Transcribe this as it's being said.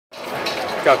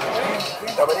Go.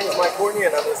 My name is Mike Courtney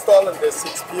and I'm installing this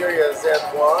Xperia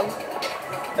Z1.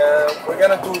 We're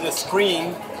gonna do the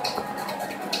screen,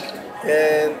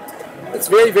 and it's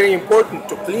very important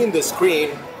to clean the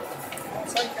screen.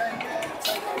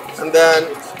 And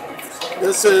then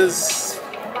this is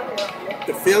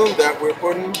the film that we're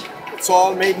putting. It's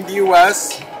all made in the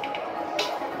US,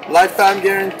 lifetime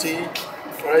guarantee.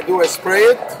 What I do is spray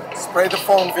the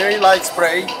foam, very light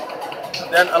spray,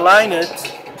 then align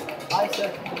it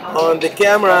on the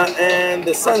camera and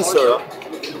the sensor.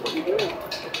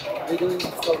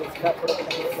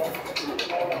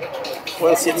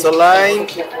 Once it's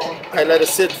aligned, I let it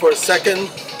sit for a second.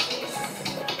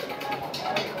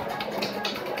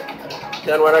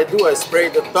 Then what I do, I spray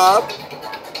the top,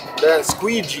 then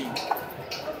squeegee.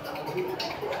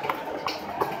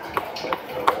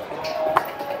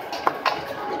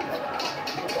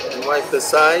 And wipe the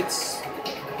sides.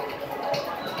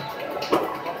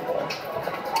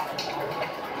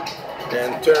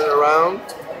 And turn around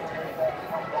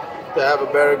to have a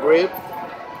better grip.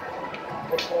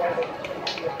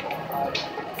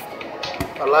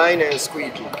 Align and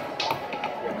squeegee.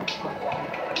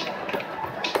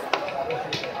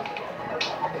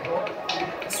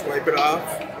 Swipe it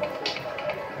off.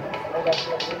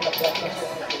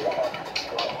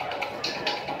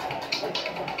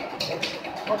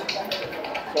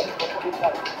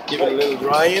 Give it a little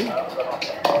drying.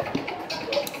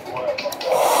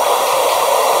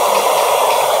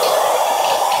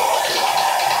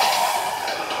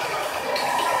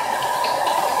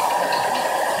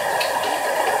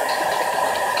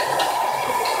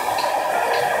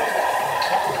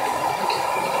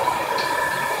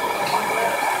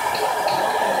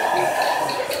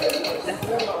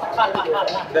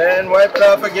 Then wipe it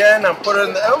off again and put it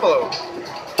in the envelope.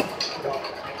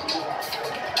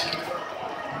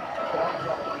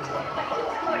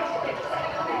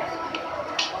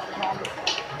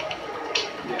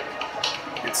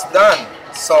 It's done.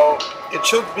 So it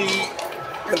should be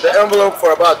in the envelope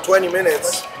for about 20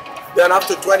 minutes. Then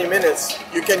after 20 minutes,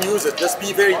 you can use it. Just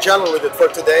be very gentle with it for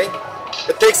today.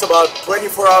 It takes about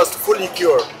 24 hours to fully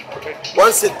cure.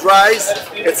 Once it dries,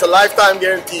 it's a lifetime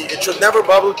guarantee. It should never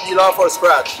bubble, peel off, or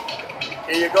scratch.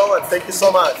 Here you go, and thank you so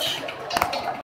much.